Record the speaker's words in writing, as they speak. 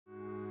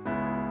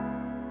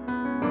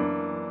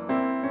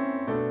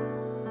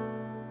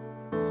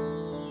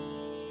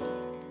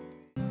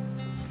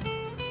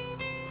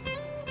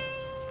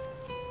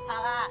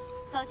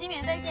手机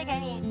免费借给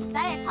你，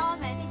打给超完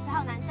美第10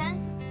号男生。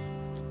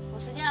我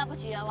时间来不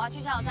及了，我要去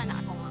加油站打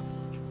工了。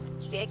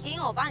别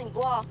盯，我帮你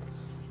拨。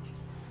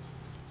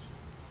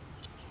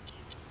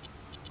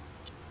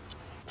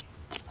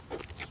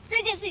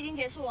这件事已经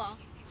结束了。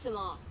什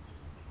么？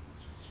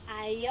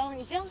哎呦，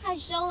你不用害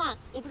羞嘛，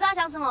你不知道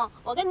讲什么，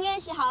我跟你练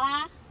习好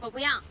啦。我不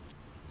要。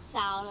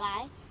少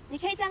来，你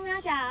可以这样跟他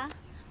讲。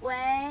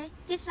喂，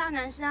第10号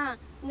男生啊，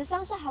你的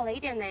伤势好了一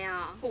点没有？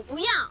我不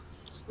要。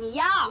你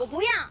要？我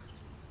不要。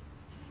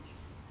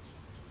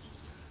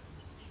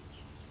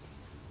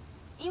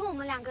以我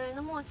们2个人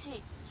的默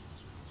契，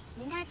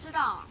你应该知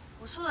道，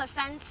我说了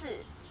3次，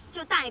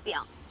就代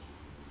表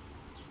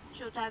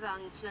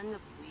你真的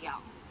不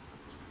要。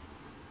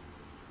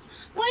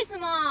为什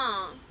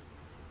么？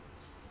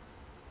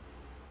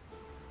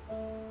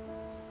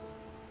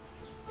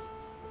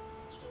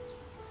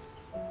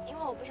因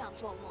为我不想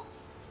做梦。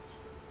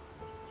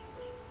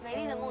美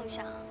丽的梦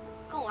想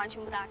跟我完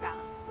全不搭嘎。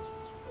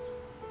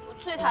我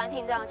最讨厌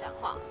听这样讲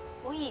话。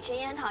我以前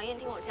也很讨厌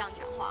听我这样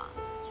讲话，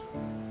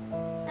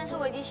但是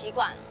我已经习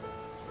惯了。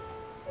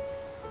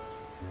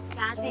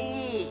嘉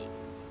弟，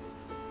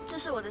这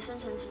是我的生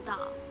存之道。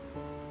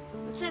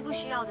我最不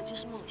需要的就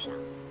是梦想，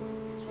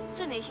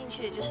最没兴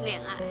趣的就是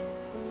恋爱。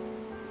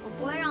我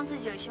不会让自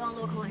己有希望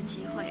落空的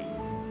机会，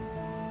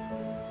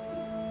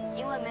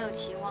因为没有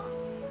期望，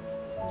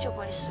就不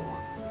会失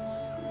望。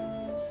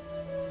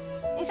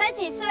你才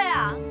几岁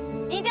啊？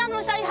你一定要这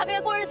么消极逃避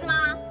的过日子吗？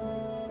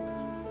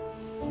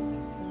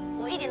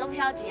我一点都不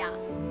消极啊，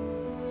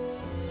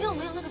因为我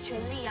没有那个权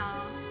利啊。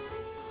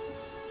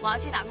我要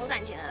去打工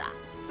赚钱了啦，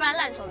不然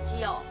烂手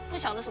机哦，不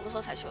晓得什么时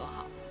候才修得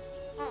好。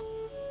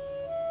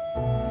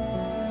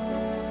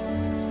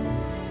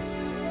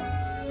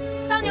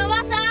少女欧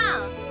巴桑，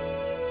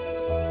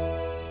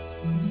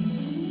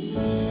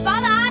宝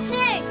岛阿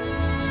信，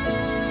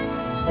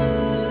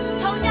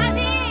童家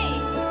弟。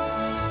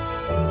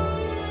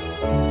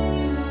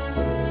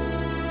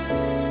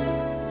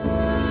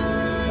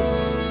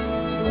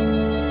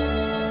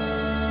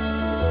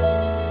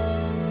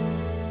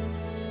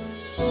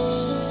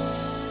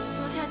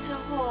昨天车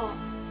祸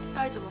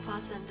到底怎么发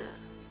生的？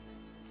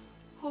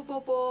霍波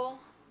波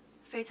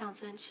非常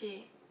生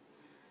气，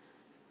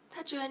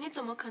他觉得你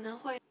怎么可能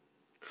会？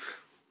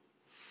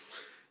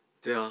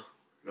对啊，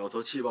老头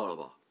气爆了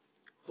吧？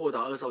霍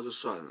达2少就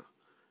算了，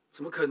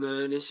怎么可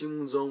能连心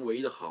目中唯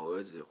一的好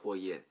儿子霍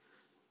彦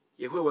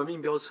也会玩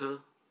命飙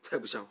车？太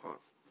不像话了。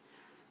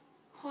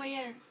霍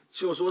彦，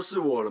就说是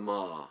我了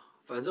嘛，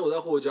反正我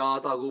在霍家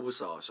大过不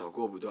少，小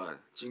过不断，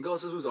警告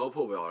次数早就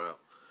破表了。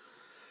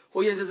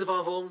霍彦这次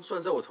发疯算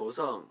在我头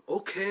上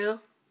 ，OK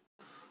啊？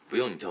不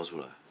用你跳出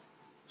来，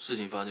事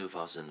情发生就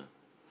发生了。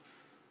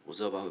我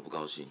知道爸会不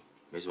高兴，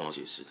没什么好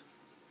解释的。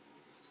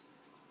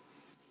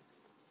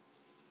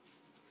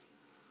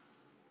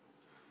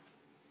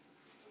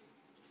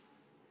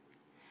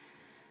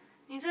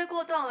你这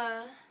过动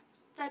儿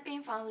在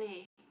病房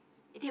里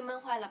一定闷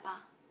坏了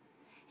吧？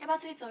要不要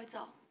出去走一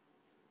走？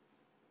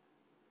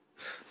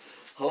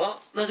好啊，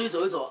那就去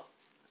走一走。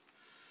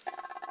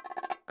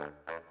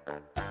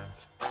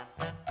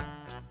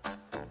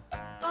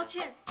抱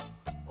歉，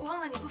我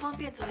忘了你不方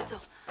便走一走。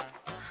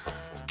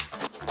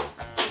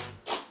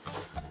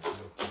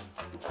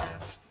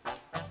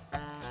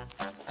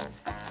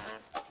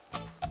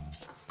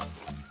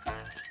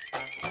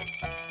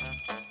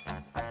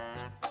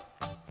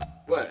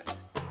喂，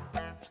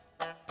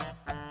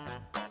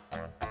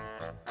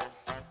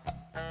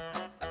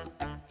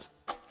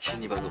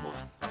请你帮个忙。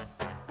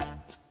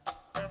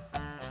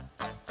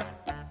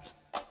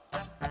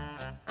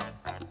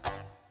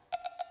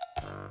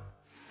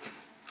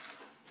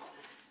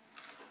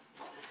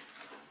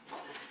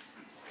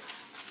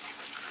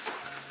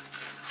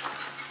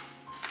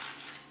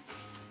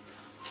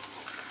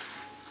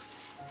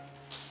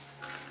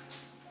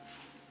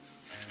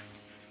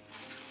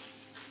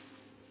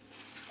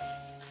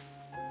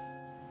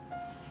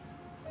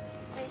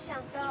没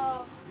想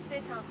到这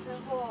场车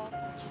祸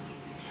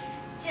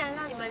竟然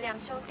让你们2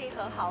兄弟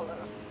和好了，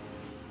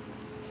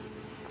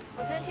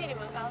我真替你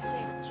们高兴。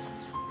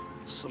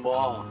什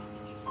么？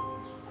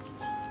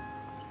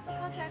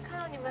刚才看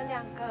到你们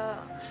2个，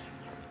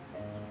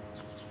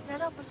难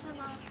道不是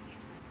吗？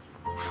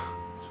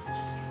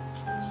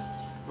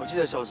我记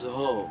得小时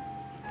候，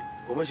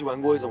我们一起玩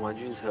过一种玩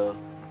具车，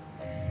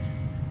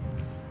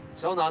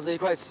只要拿着一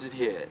块磁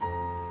铁，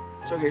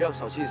就可以让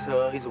小汽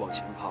车一直往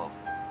前跑。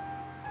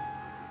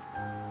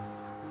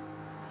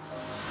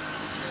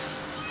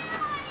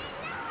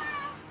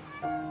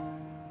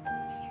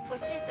我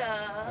记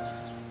得，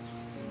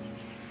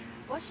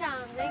我想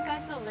那应该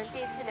是我们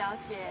第一次了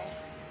解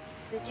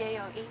磁铁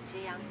有阴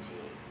极、阳极，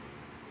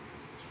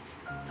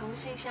同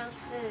性相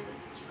斥、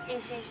异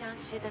性相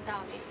吸的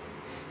道理。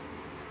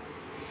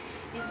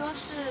你说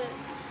是？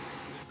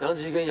阳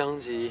极跟阳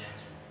极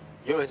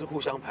永远是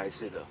互相排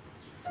斥的，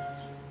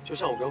就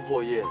像我跟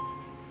霍彦，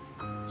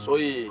所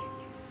以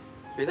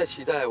别再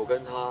期待我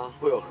跟他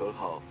会有和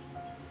好，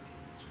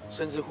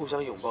甚至互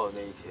相拥抱的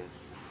那一天。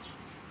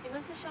你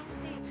们是兄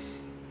弟？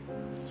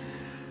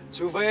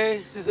除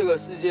非是这个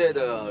世界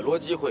的逻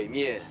辑毁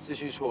灭、秩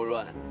序错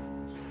乱，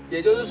也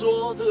就是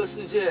说，这个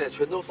世界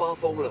全都发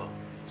疯了，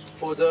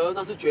否则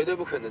那是绝对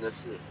不可能的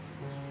事。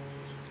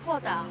霍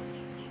导，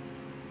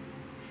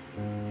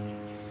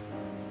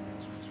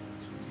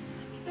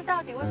那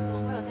到底为什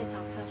么会有这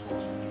场车祸？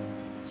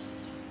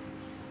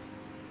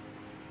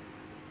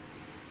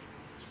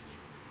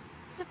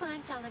是不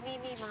能讲的秘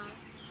密吗？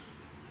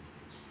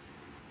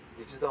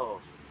你知道，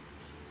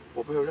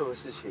我不会有任何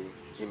事情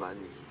隐瞒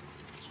你。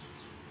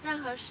任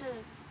何事？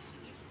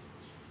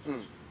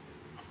嗯。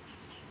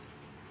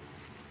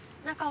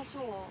那告诉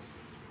我，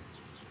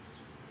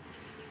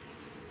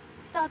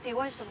到底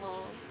为什么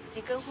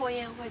你跟霍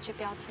燕会去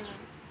飙车？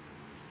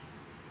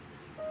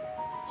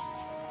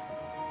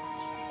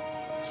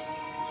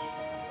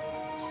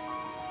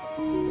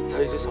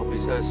他以这场比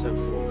赛的胜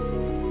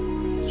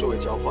负作为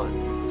交换。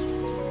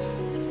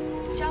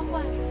交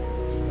换？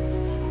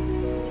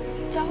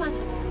交换什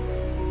么？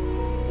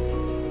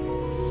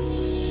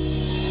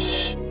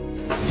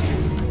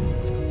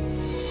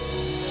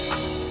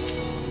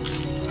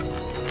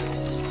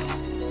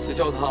谁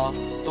叫他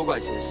多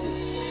管闲事？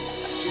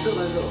橘色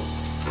单手，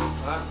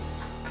来。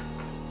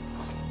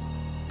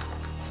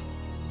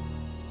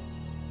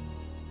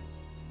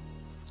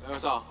杨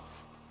少，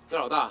这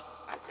老大，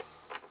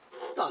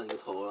大你个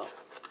头了！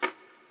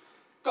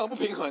干嘛不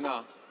平衡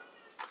啊？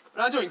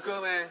人家就你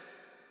哥咩？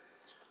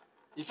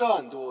你废话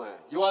很多哎，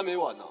有完没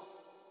完呢？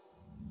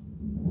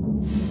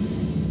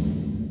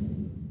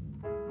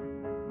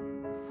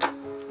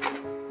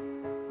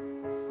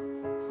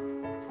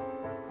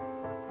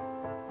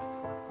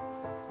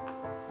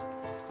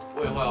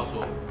我有话要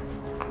说，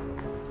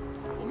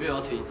我没有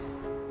要听。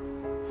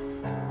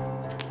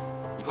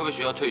你会不会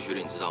学校退学了？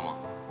你知道吗？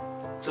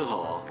正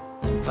好啊，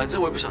反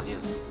正我也不想念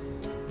了。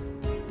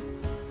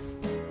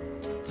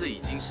这已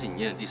经是你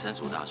念的第3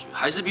所大学，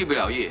还是毕不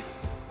了业。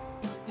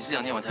你是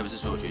想念完台北市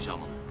所有学校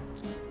吗？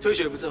退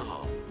学不正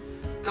好，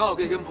刚好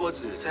可以跟坡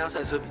子参加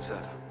赛车比赛。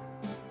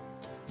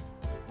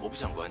我不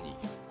想管你，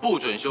不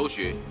准休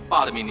学，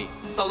爸的命令。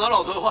少拿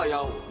老头的话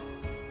压我。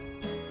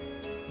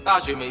大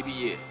学没毕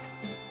业，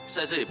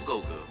赛车也不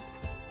够格，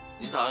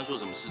你是打算说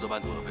什么事都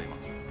半途而废吗？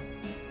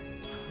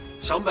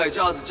想摆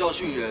架子教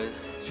训人，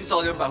去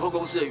找你们百货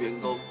公司的员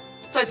工，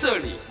在这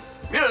里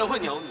没有人会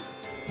鸟你。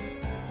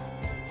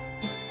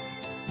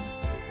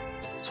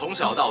从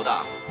小到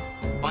大，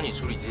帮你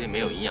处理这些没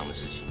有营养的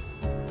事情，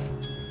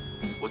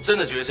我真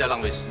的觉得是在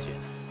浪费时间。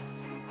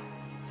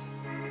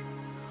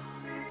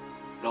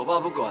老爸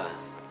不管，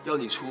要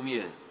你出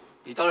面，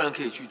你当然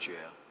可以拒绝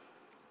啊。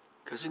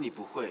可是你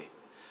不会，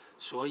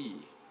所以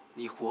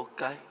你活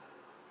该。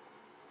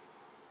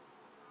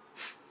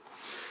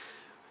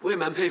我也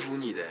蛮佩服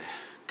你的，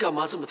干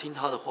嘛这么听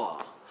他的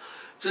话？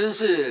真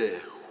是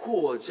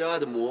霍家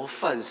的模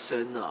范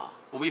生啊！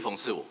不必讽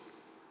刺我，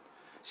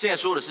现在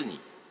说的是你，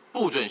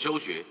不准休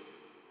学，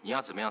你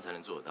要怎么样才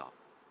能做得到？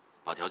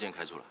把条件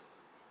开出来。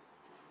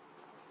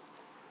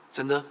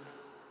真的？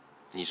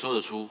你说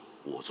得出，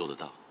我做得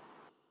到。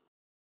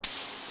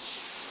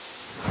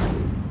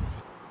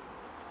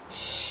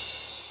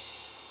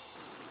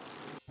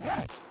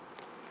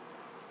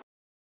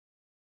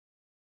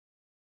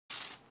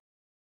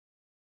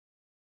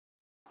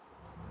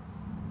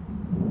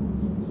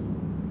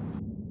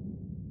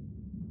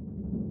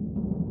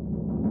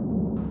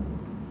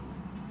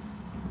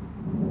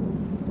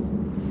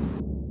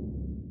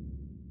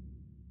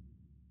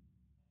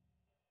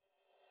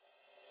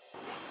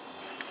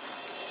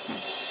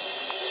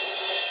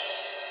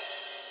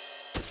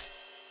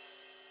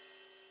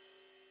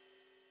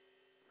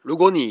如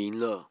果你赢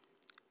了，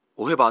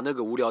我会把那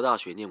个无聊大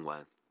学念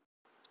完。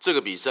这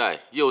个比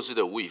赛幼稚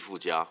的无以复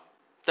加，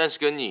但是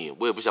跟你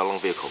我也不想浪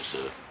费口舌。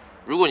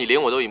如果你连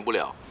我都赢不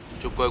了，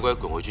就乖乖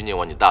滚回去念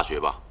完你的大学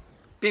吧。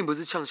并不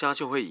是呛虾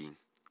就会赢，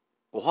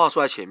我话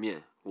说在前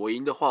面，我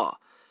赢的话，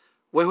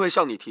我也会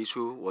向你提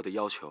出我的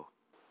要求。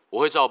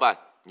我会照办，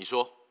你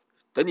说。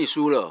等你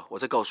输了，我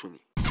再告诉你。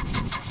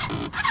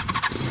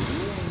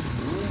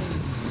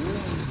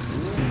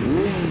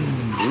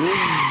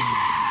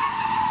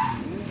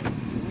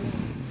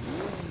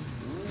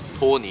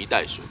拖泥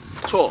带水。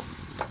错，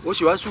我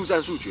喜欢速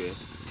战速决。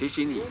提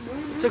醒你，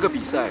这个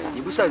比赛你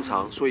不擅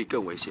长，所以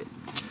更危险。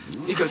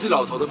你可是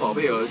老头的宝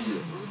贝儿子，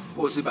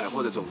霍氏百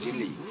货的总经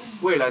理，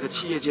未来的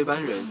企业接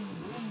班人。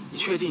你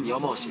确定你要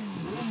冒险？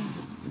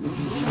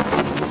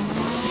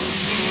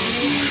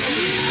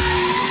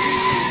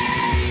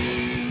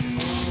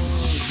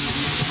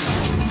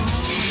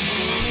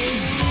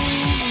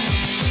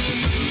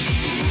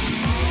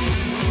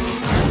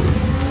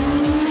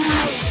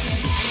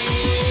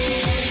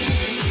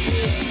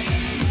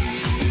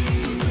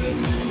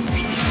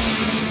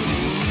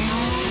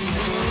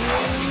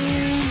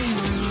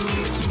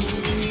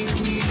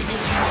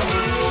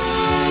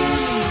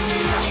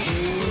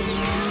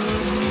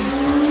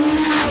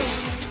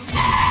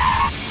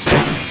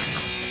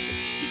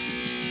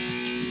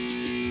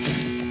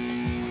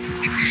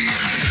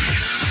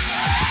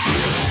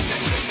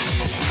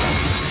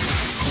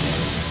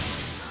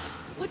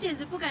我简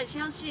直不敢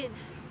相信，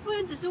霍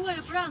彦只是为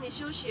了不让你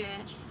休学，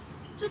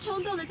就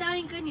冲动的答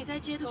应跟你在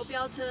街头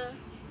飙车，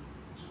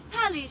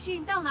他的理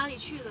性到哪里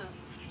去了？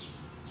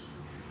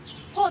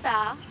豁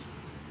达，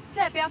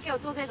再也不要给我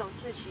做这种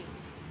事情，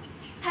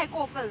太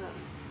过分了。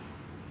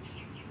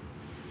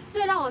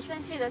最让我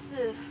生气的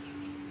是，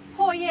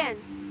霍彦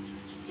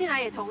竟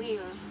然也同意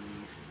了。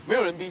没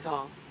有人逼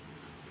他。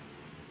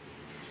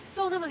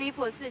做那么离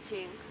谱的事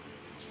情，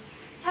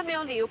他没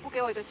有理由不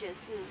给我一个解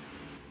释。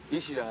比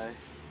起来，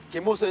给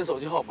陌生人手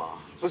机号码，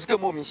不是更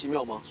莫名其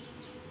妙吗？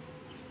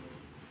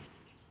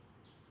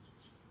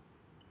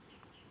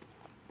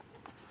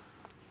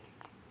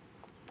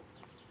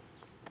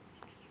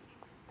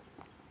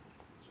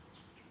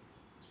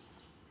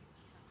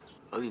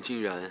而你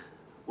竟然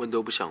问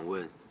都不想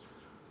问，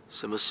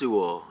什么是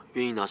我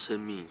愿意拿生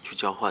命去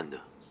交换的？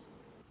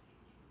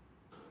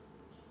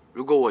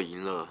如果我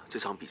赢了这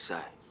场比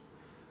赛，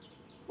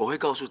我会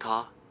告诉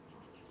他，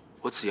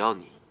我只要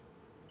你。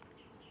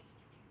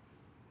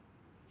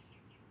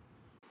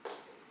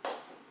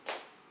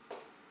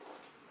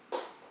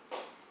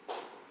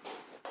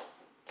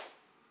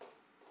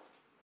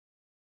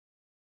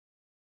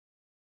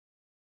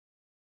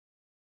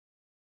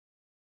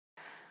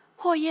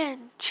霍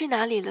彦去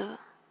哪里了？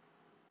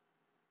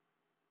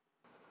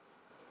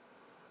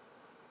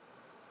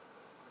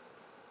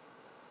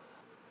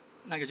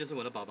那个就是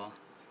我的宝宝，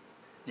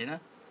你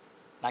呢？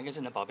哪个是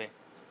你的宝贝？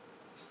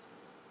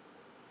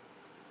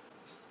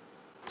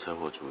车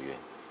祸住院，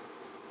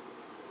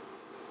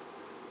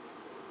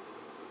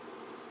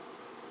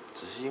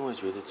只是因为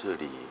觉得这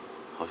里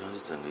好像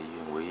是整个医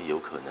院唯一有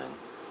可能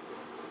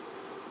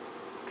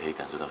可以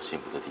感受到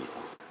幸福的地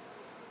方。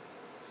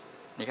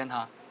你看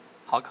他，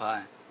好可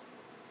爱。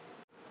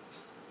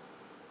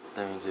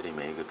但愿这里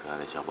每一个可爱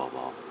的小宝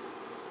宝，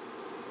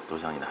都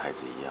像你的孩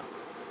子一样，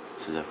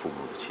是在父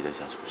母的期待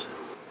下出生。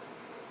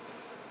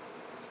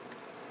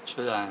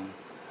虽然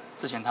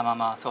之前他妈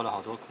妈受了好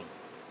多苦，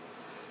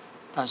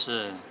但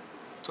是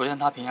昨天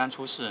他平安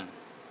出世，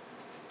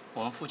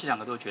我们夫妻两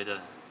个都觉得，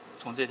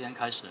从这天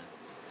开始，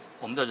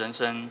我们的人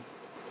生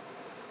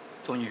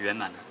终于圆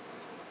满了。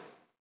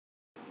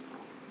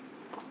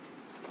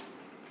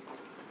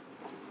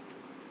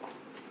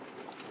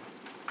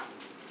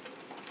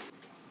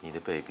你的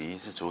baby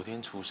是昨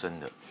天出生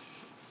的。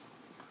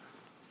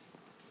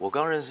我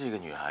刚认识一个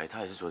女孩，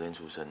她也是昨天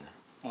出生的。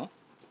哦，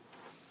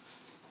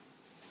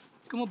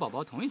跟我宝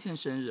宝同一天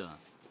生日啊！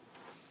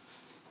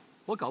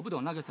我搞不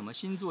懂那个什么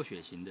星座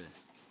血型的。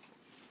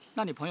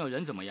那你朋友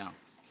人怎么样？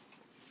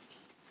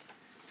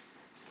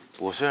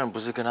我虽然不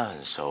是跟她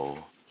很熟，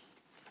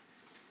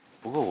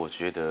不过我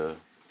觉得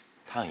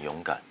她很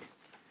勇敢，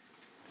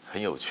很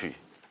有趣，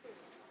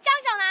江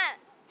小南，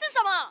这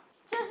什么？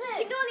就是，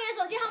请给我你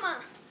的手机号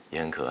码。也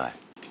很可爱。